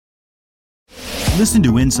Listen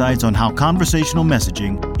to insights on how conversational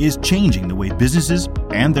messaging is changing the way businesses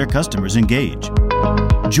and their customers engage.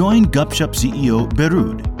 Join Gupshup CEO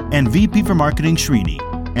Birud and VP for Marketing Srini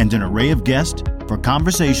and an array of guests for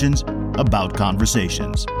conversations about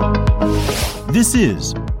conversations. This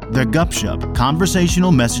is the Gupshup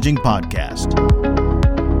Conversational Messaging Podcast.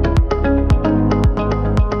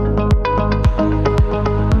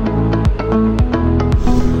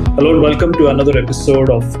 Hello and welcome to another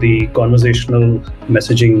episode of the Conversational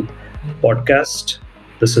Messaging Podcast.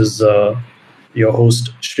 This is your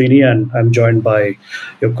host Srini, and I'm joined by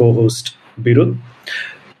your co-host Birud.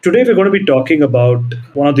 Today we're going to be talking about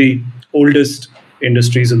one of the oldest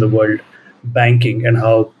industries in the world, banking, and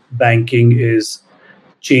how banking is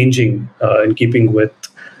changing in keeping with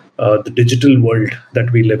the digital world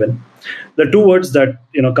that we live in. The two words that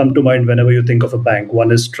come to mind whenever you think of a bank.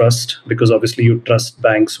 One is trust, because obviously you trust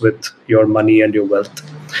banks with your money and your wealth.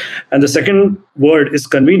 And the second word is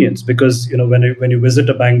convenience, because when you visit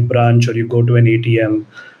a bank branch or you go to an ATM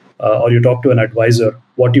or you talk to an advisor,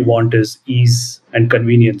 what you want is ease and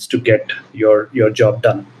convenience to get your job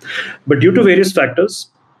done. But due to various factors,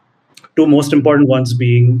 two most important ones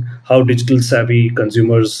being how digital savvy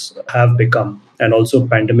consumers have become, and also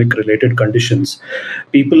pandemic related conditions,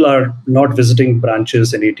 people are not visiting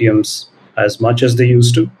branches and ATMs as much as they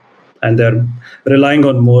used to, and they're relying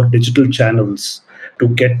on more digital channels to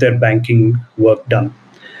get their banking work done.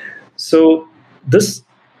 So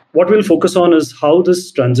what we'll focus on is how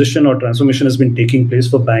this transition or transformation has been taking place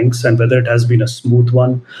for banks, and whether it has been a smooth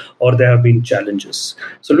one or there have been challenges.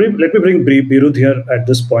 So let me bring Birud here at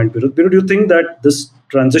this point. Birud, do you think that this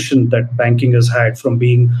transition that banking has had from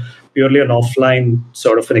being purely an offline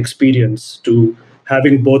sort of an experience to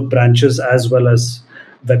having both branches as well as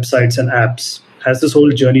websites and apps, has this whole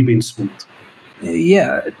journey been smooth?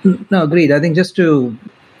 Yeah, no, agreed. I think just to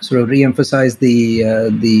sort of re-emphasize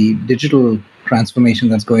the digital transformation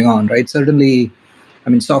that's going on, right? Certainly,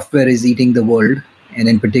 software is eating the world, and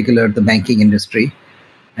in particular, the banking industry.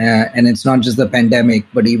 And it's not just the pandemic,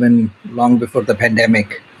 but even long before the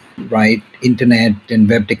pandemic, right? Internet and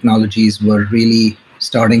web technologies were really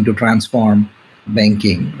starting to transform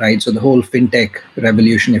banking, right? So the whole fintech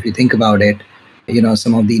revolution, if you think about it,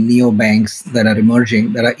 some of the neobanks that are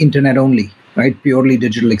emerging that are internet only, right? Purely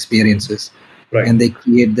digital experiences. Right. And they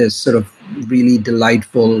create this sort of really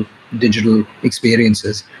delightful digital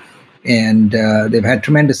experiences. And they've had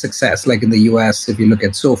tremendous success. Like in the US, if you look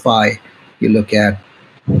at SoFi, you look at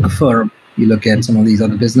Affirm, you look at some of these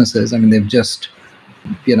other businesses, they've just,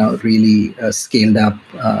 really scaled up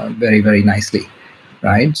very, very nicely.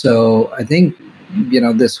 Right. So I think,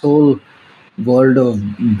 this whole world of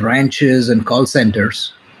branches and call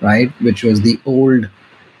centers, right, which was the old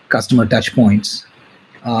customer touch points,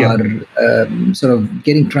 are sort of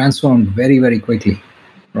getting transformed very, very quickly.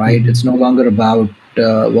 Right. Mm-hmm. It's no longer about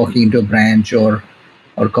walking into a branch or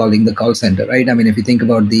calling the call center. Right. If you think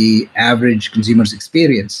about the average consumer's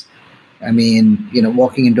experience,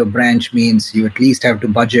 walking into a branch means you at least have to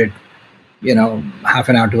budget, half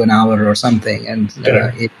an hour to an hour or something. And,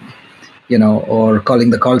 or calling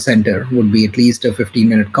the call center would be at least a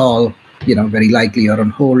 15-minute call, very likely you're on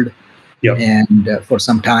hold. Yep. And for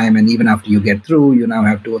some time, and even after you get through, you now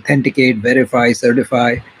have to authenticate, verify,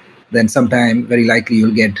 certify. Then sometime, very likely,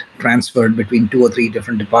 you'll get transferred between 2 or 3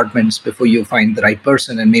 different departments before you find the right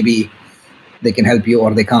person, and maybe they can help you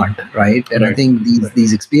or they can't, right? And I think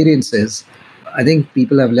these experiences, I think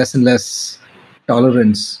people have less and less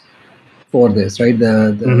tolerance for this, right?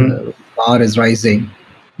 The bar is rising.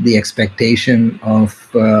 The expectation of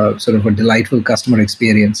sort of a delightful customer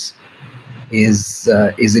experience is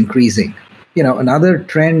increasing. Another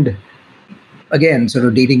trend, again, sort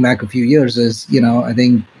of dating back a few years, is I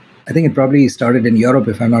think it probably started in Europe,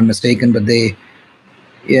 if I'm not mistaken, but they,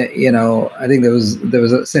 I think there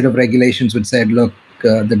was a set of regulations which said, look,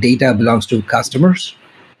 the data belongs to customers,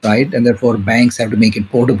 right, and therefore banks have to make it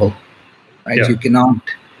portable, right? Yeah. So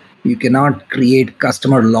you cannot create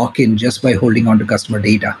customer lock-in just by holding on to customer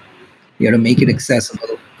data. You have to make it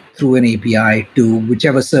accessible through an API to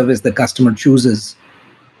whichever service the customer chooses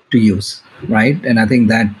to use, right? And I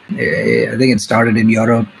think it started in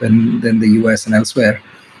Europe and then the US and elsewhere.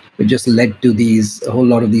 It just led to a whole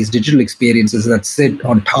lot of these digital experiences that sit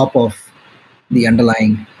on top of the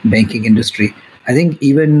underlying banking industry. I think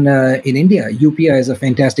even in India, UPI is a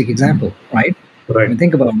fantastic example, right? Right.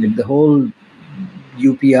 Think about it. The whole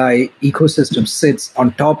UPI ecosystem sits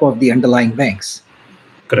on top of the underlying banks.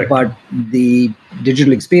 Correct. But the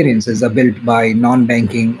digital experiences are built by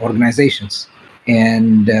non-banking organizations.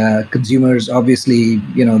 And consumers, obviously,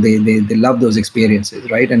 they love those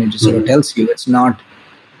experiences, right? And it just sort of tells you it's not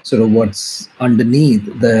sort of what's underneath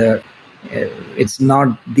it's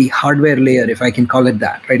not the hardware layer, if I can call it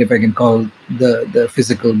that, right? If I can call the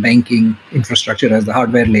physical banking infrastructure as the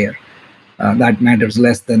hardware layer, that matters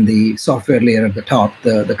less than the software layer at the top,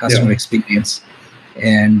 the customer experience.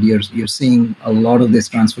 And you're seeing a lot of this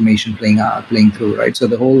transformation playing through, right? So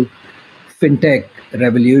the whole fintech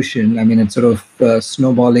revolution, I mean, it's sort of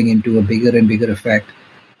snowballing into a bigger and bigger effect,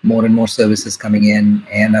 more and more services coming in.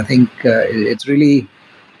 And I think it's really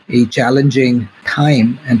a challenging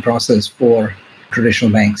time and process for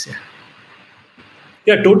traditional banks.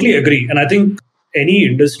 Yeah, totally agree. And I think any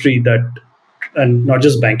industry that, and not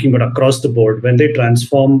just banking, but across the board, when they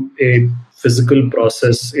transform a physical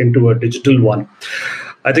process into a digital one,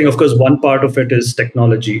 I think, of course, one part of it is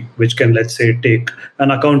technology, which can, let's say, take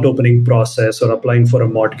an account opening process or applying for a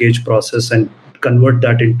mortgage process and convert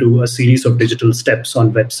that into a series of digital steps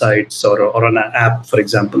on websites or on an app, for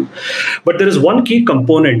example. But there is one key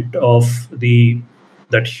component of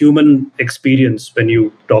that human experience when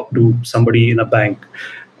you talk to somebody in a bank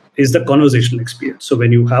is the conversational experience. So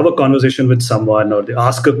when you have a conversation with someone or they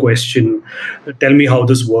ask a question, tell me how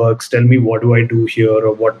this works, tell me what do I do here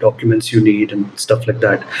or what documents you need and stuff like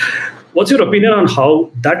that. What's your opinion on how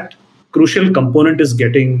that crucial component is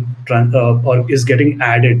getting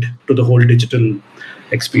added to the whole digital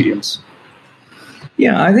experience?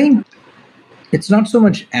 Yeah, I think it's not so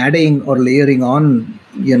much adding or layering on,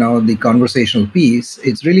 the conversational piece.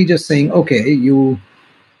 It's really just saying, okay,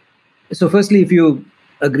 so firstly, if you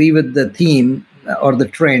agree with the theme or the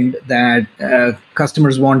trend that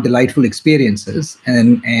customers want delightful experiences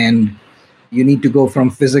and you need to go from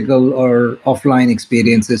physical or offline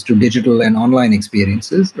experiences to digital and online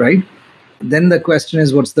experiences, right? Then the question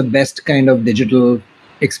is, what's the best kind of digital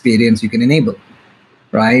experience you can enable,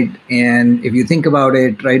 right? And if you think about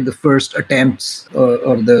it, right, the first attempts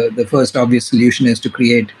or the first obvious solution is to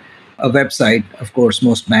create a website. Of course,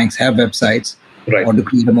 most banks have websites, right, or to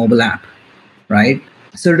create a mobile app, right?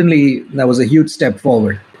 Certainly, that was a huge step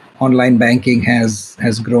forward. Online banking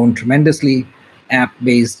has grown tremendously.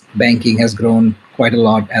 App-based banking has grown quite a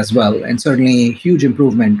lot as well, and certainly huge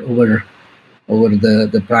improvement over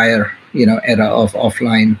the prior era of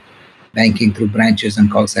offline banking through branches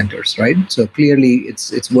and call centers, right? So clearly,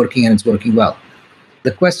 it's working and it's working well.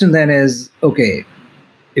 The question then is, okay,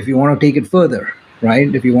 if you want to take it further,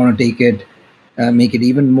 right? If you want to take it, make it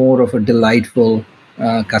even more of a delightful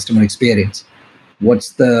customer experience.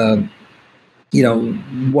 What's what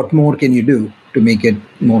more can you do to make it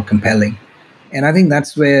more compelling? And I think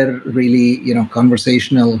that's where really,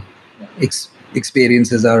 conversational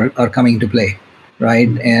experiences are coming to play, right?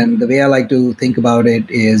 And the way I like to think about it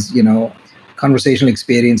is, conversational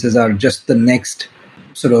experiences are just the next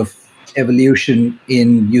sort of evolution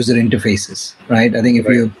in user interfaces, right? I think if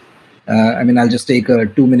you, I'll just take a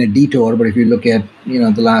 2-minute detour, but if you look at,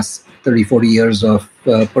 the last 30, 40 years of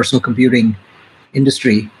personal computing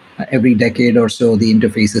industry, every decade or so, the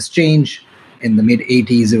interfaces change. In the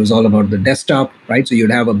mid-'80s, it was all about the desktop, right? So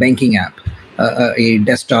you'd have a banking app, a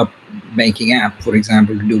desktop banking app, for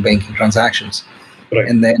example, to do banking transactions. Right.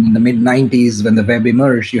 And then in the mid-'90s, when the web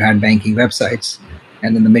emerged, you had banking websites.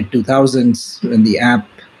 And in the mid-2000s, when the app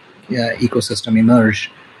ecosystem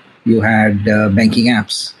emerged, you had banking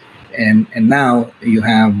apps. And now you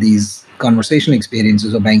have these conversational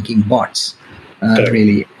experiences of banking bots,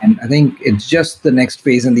 really. And I think it's just the next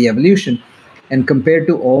phase in the evolution. And compared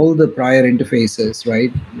to all the prior interfaces,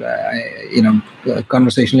 right,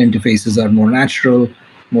 conversational interfaces are more natural,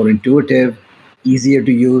 more intuitive, easier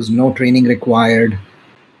to use, no training required,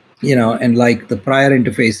 and like the prior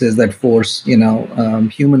interfaces that force,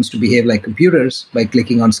 humans to behave like computers by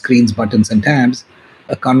clicking on screens, buttons, and tabs,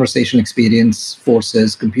 a conversational experience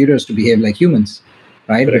forces computers to behave like humans,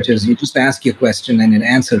 right? Correct. Which is you just ask your question and it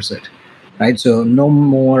answers it, right? So no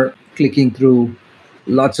more clicking through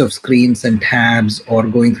lots of screens and tabs or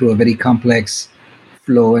going through a very complex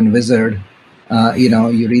flow and wizard.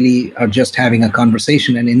 You really are just having a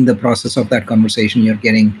conversation, and in the process of that conversation, you're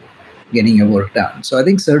getting your work done. So I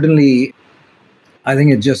think certainly,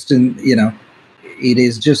 it's just it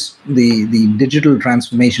is just the digital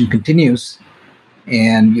transformation continues,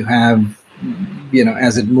 and you have,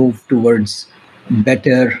 as it moves towards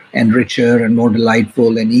better and richer and more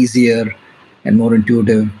delightful and easier and more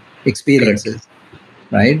intuitive experiences. Correct.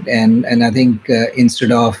 Right. And I think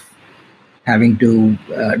instead of having to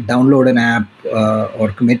download an app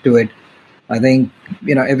or commit to it, I think,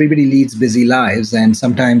 everybody leads busy lives. And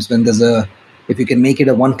sometimes when if you can make it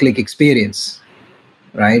a one-click experience,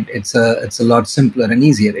 right, it's a lot simpler and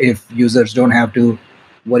easier if users don't have to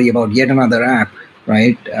worry about yet another app,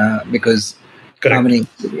 right? Because Correct. How many,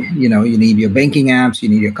 you need your banking apps, you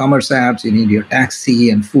need your commerce apps, you need your taxi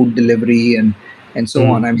and food delivery and so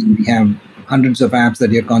on. I mean, we have hundreds of apps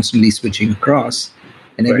that you're constantly switching across,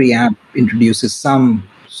 and every app introduces some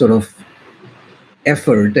sort of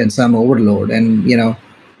effort and some overload. And,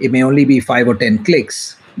 it may only be 5 or 10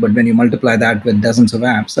 clicks, but when you multiply that with dozens of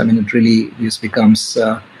apps, I mean, it really just becomes,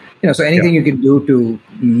 so anything you can do to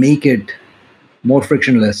make it more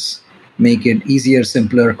frictionless, make it easier,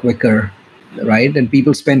 simpler, quicker, right? And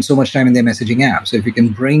people spend so much time in their messaging app. So if you can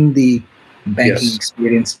bring the banking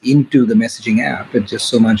experience into the messaging app, it's just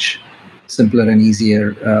so much simpler and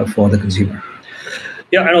easier for the consumer.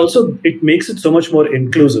 Yeah, and also it makes it so much more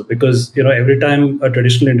inclusive because, every time a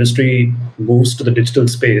traditional industry moves to the digital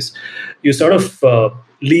space, you sort of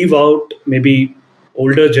leave out maybe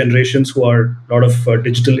older generations who are a lot of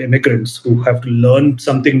digital immigrants who have to learn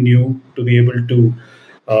something new to be able to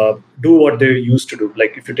do what they used to do.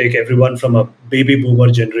 Like if you take everyone from a baby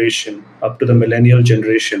boomer generation up to the millennial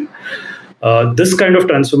generation, this kind of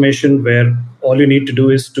transformation where all you need to do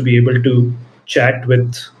is to be able to chat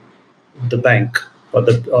with the bank or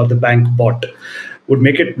the bank bot would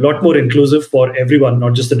make it a lot more inclusive for everyone,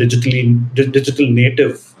 not just the digital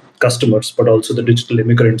native customers, but also the digital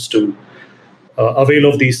immigrants to avail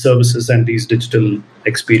of these services and these digital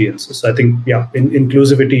experiences. So I think,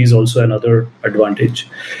 inclusivity is also another advantage.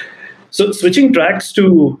 So switching tracks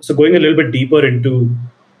so going a little bit deeper into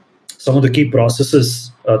some of the key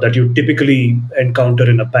processes that you typically encounter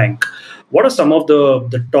in a bank. What are some of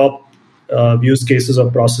the top use cases or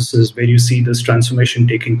processes where you see this transformation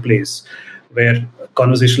taking place, where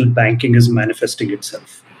conversational banking is manifesting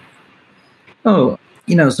itself? So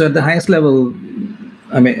at the highest level,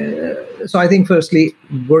 so I think firstly,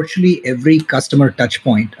 virtually every customer touch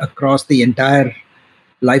point across the entire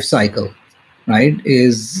life cycle, right,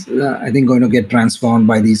 is I think going to get transformed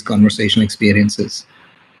by these conversational experiences.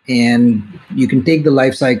 And you can take the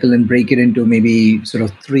life cycle and break it into maybe sort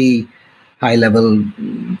of 3 high level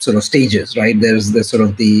sort of stages, right? There's the sort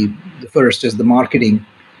of the first is the marketing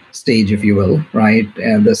stage, if you will, right?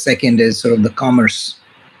 And the second is sort of the commerce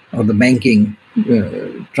or the banking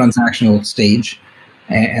transactional stage.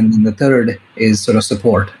 And then the third is sort of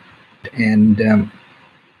support. And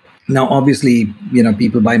now, obviously,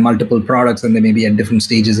 people buy multiple products and they may be at different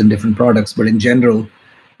stages in different products. But in general,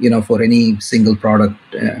 for any single product,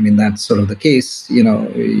 that's sort of the case.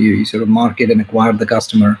 You sort of market and acquire the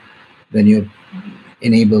customer, then you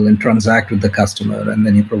enable and transact with the customer, and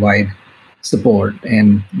then you provide support,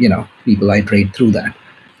 and people iterate through that.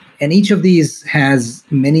 And each of these has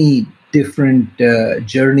many different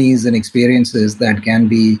journeys and experiences that can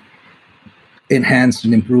be enhanced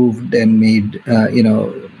and improved and made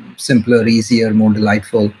simpler, easier, more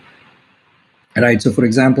delightful. Right. So, for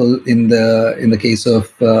example, in the case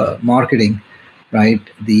of marketing, right,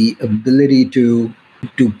 the ability to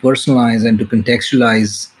personalize and to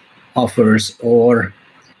contextualize offers, or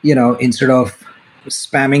instead of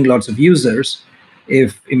spamming lots of users,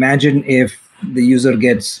 imagine if the user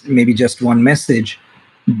gets maybe just one message,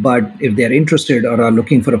 but if they're interested or are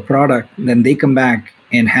looking for a product, then they come back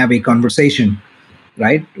and have a conversation,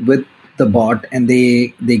 right, with the bot, and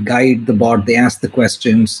they guide the bot, they ask the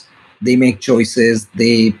questions, they make choices,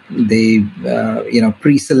 they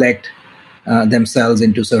pre-select themselves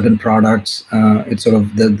into certain products. It's sort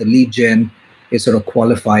of the lead gen is sort of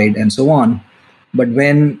qualified and so on. But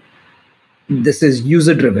when this is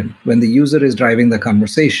user driven, when the user is driving the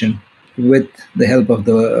conversation with the help of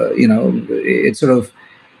the,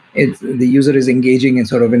 the user is engaging in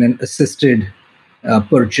sort of in an assisted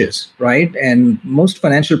purchase, right? And most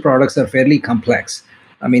financial products are fairly complex.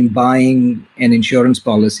 Buying an insurance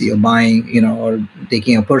policy, or buying, or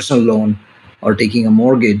taking a personal loan, or taking a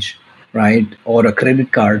mortgage, right, or a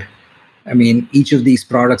credit card. Each of these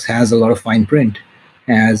products has a lot of fine print,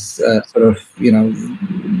 has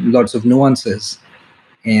lots of nuances,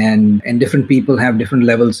 and different people have different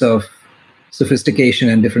levels of sophistication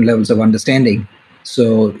and different levels of understanding.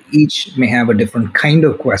 So each may have a different kind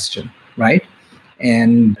of question, right?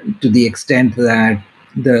 And to the extent that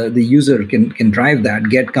the user can drive that,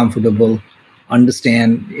 get comfortable,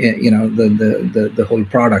 understand the whole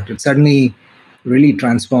product, it suddenly really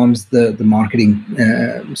transforms the marketing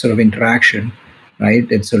sort of interaction,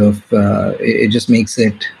 right? It sort of it just makes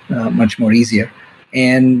it much more easier.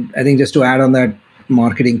 And I think just to add on that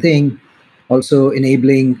marketing thing, also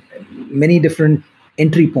enabling many different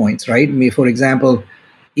entry points, right? For example,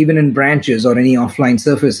 even in branches or any offline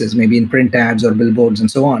surfaces, maybe in print ads or billboards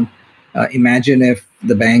and so on, imagine if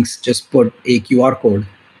the banks just put a QR code,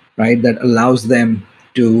 right, that allows them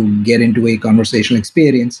to get into a conversational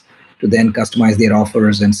experience, to then customize their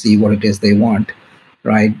offers and see what it is they want,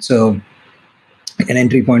 right? So an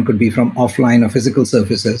entry point could be from offline or physical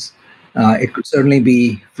services. It could certainly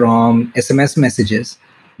be from SMS messages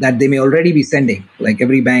that they may already be sending. Like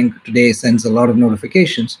every bank today sends a lot of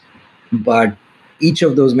notifications, but each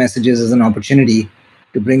of those messages is an opportunity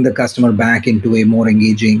to bring the customer back into a more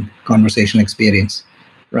engaging conversational experience,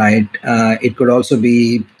 right? It could also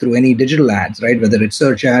be through any digital ads, right? Whether it's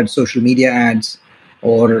search ads, social media ads,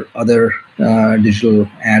 or other digital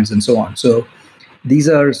ads and so on. So these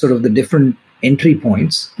are sort of the different entry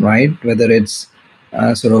points, right? Whether it's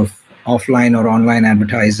sort of offline or online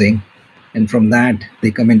advertising. And from that, they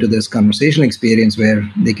come into this conversational experience where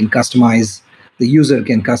they can customize, the user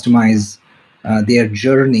can customize their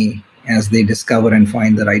journey as they discover and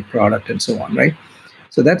find the right product and so on, right?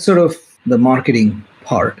 So that's sort of the marketing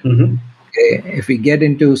part. Mm-hmm. Okay. If we get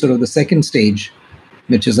into sort of the second stage,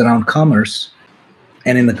 which is around commerce,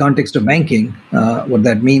 and in the context of banking, what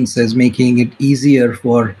that means is making it easier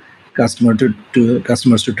for customers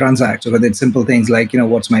to transact. So whether it's simple things like,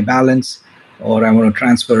 what's my balance, or I want to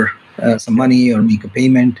transfer some money, or make a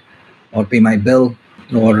payment, or pay my bill,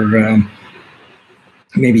 or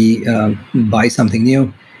maybe buy something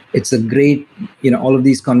new. It's a great, all of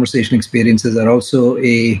these conversation experiences are also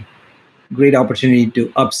a great opportunity to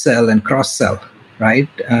upsell and cross-sell, right?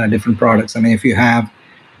 Different products. I mean, if you have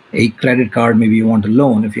a credit card, maybe you want a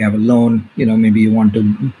loan. If you have a loan, maybe you want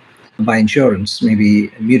to buy insurance,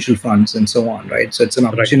 maybe mutual funds and so on, right? So it's an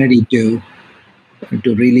opportunity to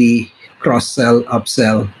really cross-sell,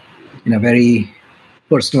 upsell in a very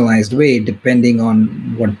personalized way, depending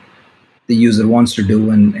on what the user wants to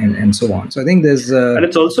do and so on. So I think there's... and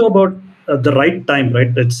it's also about the right time, right?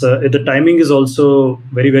 It's the timing is also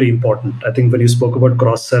very, very important. I think when you spoke about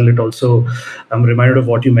cross-sell, it also, I'm reminded of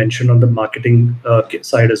what you mentioned on the marketing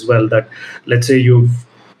side as well, that let's say you've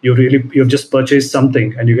just purchased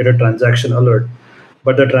something and you get a transaction alert.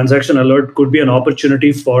 But the transaction alert could be an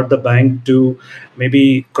opportunity for the bank to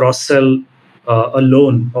maybe cross-sell a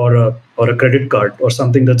loan or a credit card or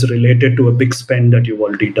something that's related to a big spend that you've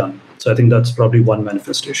already done. So I think that's probably one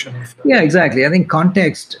manifestation of that. Yeah, exactly. I think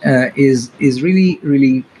context is really,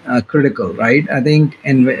 really critical, right? I think,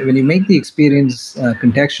 and when you make the experience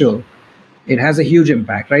contextual, it has a huge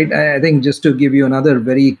impact, right? I think just to give you another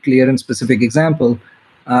very clear and specific example,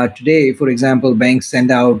 today, for example, banks send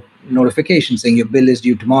out notifications saying your bill is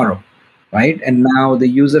due tomorrow, right? And now the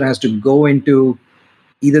user has to go into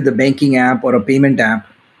either the banking app or a payment app,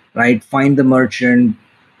 right? Find the merchant,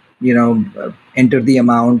 enter the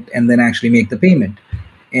amount, and then actually make the payment.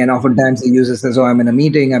 And oftentimes the user says, "Oh, I'm in a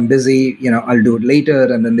meeting, I'm busy, I'll do it later,"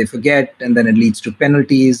 and then they forget, and then it leads to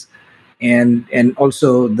penalties, and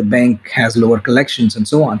also the bank has lower collections and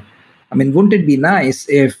so on. I mean, wouldn't it be nice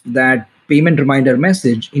if that payment reminder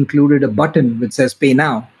message included a button which says "Pay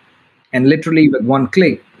Now," and literally with one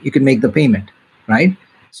click you can make the payment, right?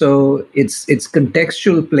 So it's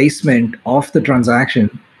contextual placement of the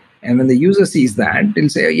transaction. And when the user sees that, they'll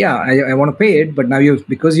say, "Yeah, I want to pay it." But now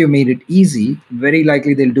because you made it easy, very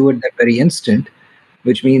likely they'll do it that very instant,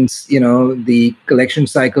 which means, the collection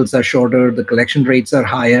cycles are shorter, the collection rates are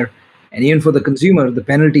higher. And even for the consumer, the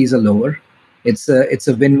penalties are lower. It's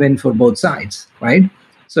a win-win for both sides, right?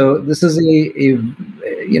 So this is a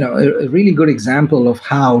really good example of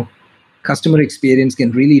how customer experience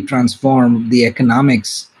can really transform the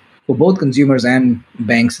economics for both consumers and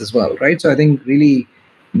banks as well, right? So I think really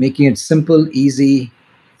making it simple, easy,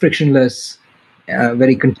 frictionless,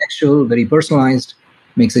 very contextual, very personalized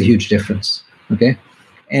makes a huge difference, okay?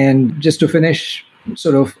 And just to finish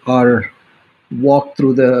sort of our walk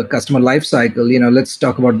through the customer life cycle, let's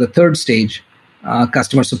talk about the third stage,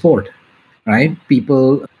 customer support, right?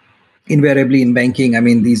 People invariably in banking, I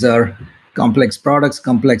mean, these are complex products,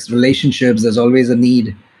 complex relationships. There's always a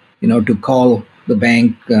need, to call the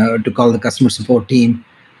bank, to call the customer support team,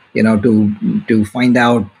 to find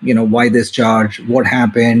out, why this charge, what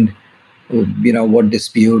happened, what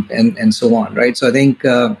dispute, and so on, right? So I think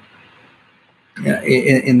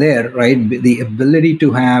in there, right, the ability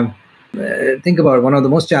to have, think about one of the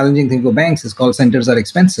most challenging things for banks is call centers are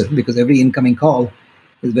expensive because every incoming call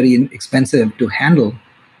is very expensive to handle.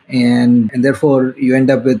 And therefore you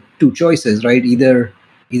end up with two choices, right? Either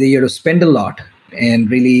you have to spend a lot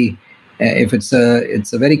and really, if it's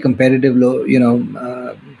a very competitive,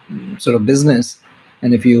 sort of business,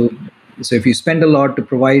 and if you spend a lot to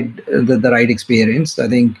provide the right experience, I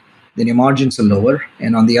think then your margins are lower.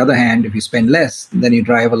 And on the other hand, if you spend less, then you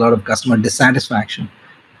drive a lot of customer dissatisfaction,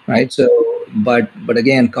 right? So, but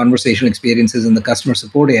again, conversational experiences in the customer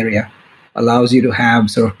support area allows you to have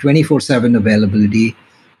sort of 24/7 availability.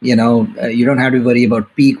 You don't have to worry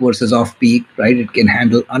about peak versus off peak, right? It can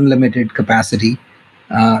handle unlimited capacity.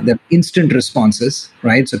 There are instant responses,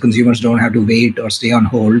 right? So consumers don't have to wait or stay on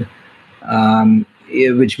hold,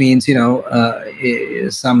 which means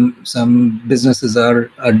some businesses are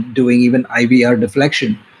doing even IVR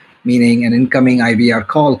deflection, meaning an incoming IVR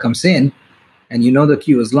call comes in, and the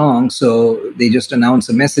queue is long, so they just announce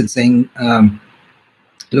a message saying,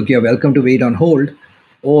 "Look, you're welcome to wait on hold,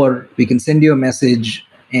 or we can send you a message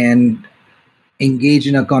and engage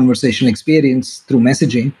in a conversational experience through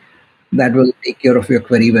messaging that will take care of your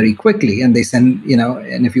query very quickly." And they send,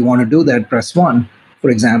 and if you want to do that, press 1, for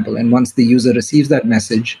example. And once the user receives that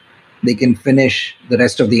message, they can finish the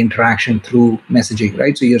rest of the interaction through messaging,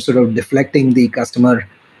 right? So you're sort of deflecting the customer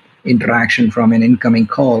interaction from an incoming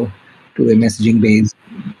call to a messaging-based,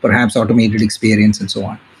 perhaps automated experience and so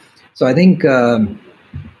on. So I think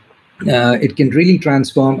it can really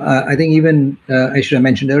transform. I think even, I should have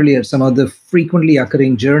mentioned earlier, some of the frequently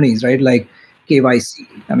occurring journeys, right? Like KYC.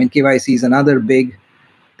 I mean, KYC is another big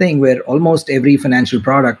thing where almost every financial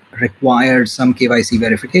product requires some KYC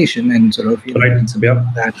verification and sort of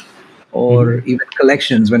that, or even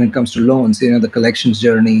collections when it comes to loans. The collections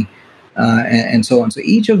journey and so on. So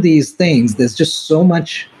each of these things, there's just so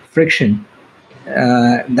much friction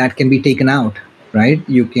that can be taken out, right?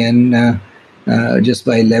 You can just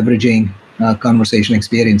by leveraging conversation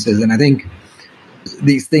experiences, and I think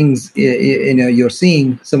these things, you're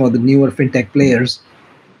seeing some of the newer fintech players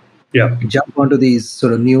jump onto these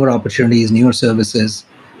sort of newer opportunities, newer services,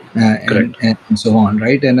 and so on,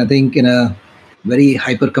 right? And I think in a very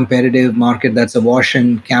hyper-competitive market that's awash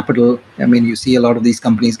in capital, I mean, you see a lot of these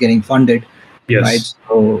companies getting funded, right?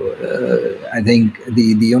 So I think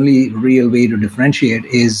the only real way to differentiate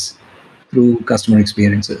is through customer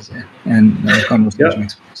experiences and conversation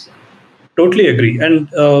experiences. Totally agree. And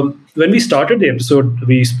when we started the episode,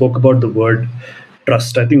 we spoke about the word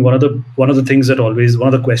trust. I think one of the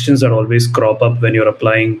questions that always crop up when you're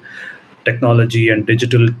applying technology and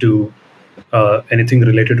digital to anything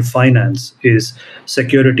related to finance is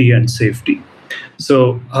security and safety.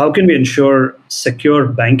 So how can we ensure secure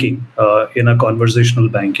banking in a conversational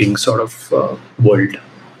banking sort of world?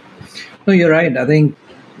 No, you're right. I think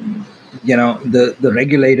the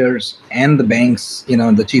regulators and the banks,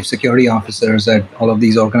 the chief security officers at all of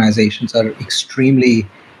these organizations are extremely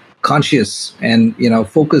conscious and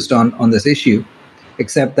focused on this issue,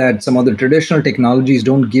 except that some of the traditional technologies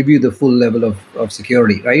don't give you the full level of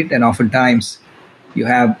security, right? And oftentimes you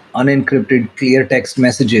have unencrypted clear text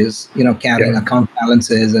messages, carrying account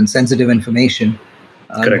balances and sensitive information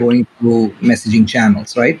going through messaging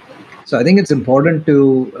channels, right? So I think it's important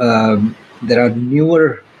to there are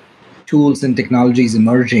newer tools and technologies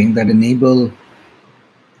emerging that enable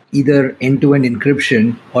either end-to-end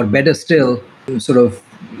encryption, or better still, sort of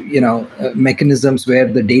mechanisms where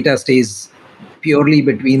the data stays purely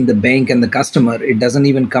between the bank and the customer. It doesn't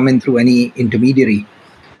even come in through any intermediary,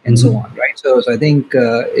 and so on, right? So I think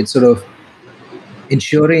it's sort of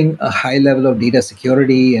ensuring a high level of data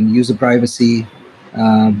security and user privacy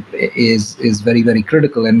is very, very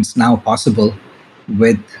critical, and it's now possible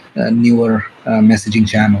with newer messaging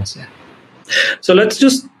channels. So let's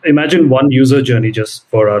just imagine one user journey just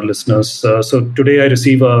for our listeners. So today I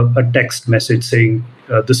receive a text message saying,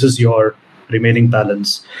 this is your remaining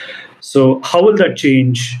balance. So how will that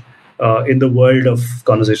change in the world of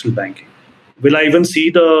conversational banking? Will I even see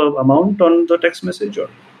the amount on the text message? Or?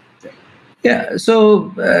 Yeah,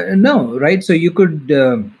 so no, right? So you could,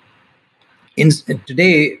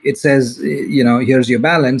 today it says, here's your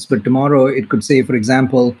balance, but tomorrow it could say, for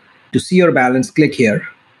example, to see your balance, click here.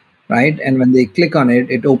 Right, and when they click on it,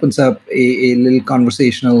 it opens up a little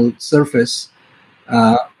conversational surface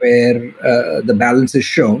where the balance is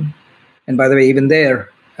shown. And by the way, even there,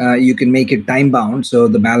 you can make it time bound, so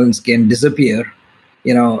the balance can disappear.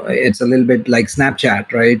 It's a little bit like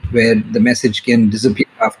Snapchat, right, where the message can disappear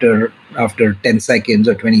after 10 seconds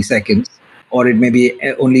or 20 seconds, or it may be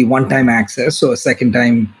only one-time access, so a second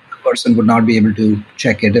time the person would not be able to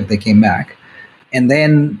check it if they came back. And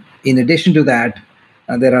then, in addition to that,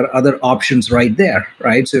 there are other options right there,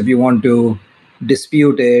 right? So if you want to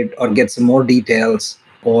dispute it or get some more details,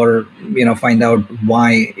 or find out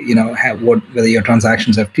why whether your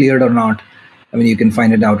transactions have cleared or not, I mean, you can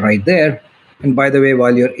find it out right there. And by the way,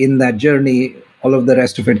 while you're in that journey, all of the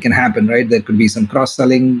rest of it can happen, right? There could be some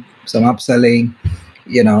cross-selling, some upselling,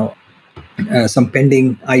 some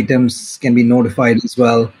pending items can be notified as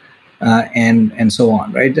well, and so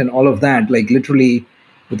on, right? And all of that, like literally,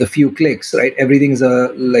 with a few clicks, right? Everything's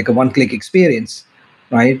like a one-click experience,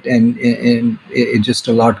 right? And it's just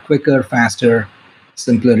a lot quicker, faster,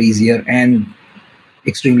 simpler, easier, and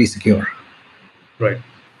extremely secure. Right.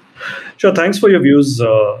 Sure. Thanks for your views,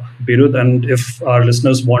 Birud. And if our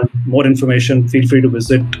listeners want more information, feel free to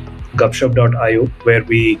visit gupshup.io, where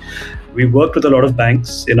we worked with a lot of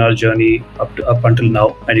banks in our journey up until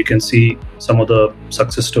now, and you can see some of the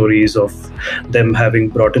success stories of them having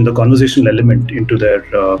brought in the conversational element into their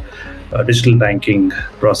digital banking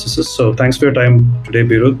processes. So thanks for your time today,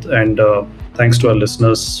 Birud, and thanks to our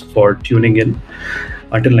listeners for tuning in.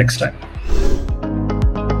 Until next time.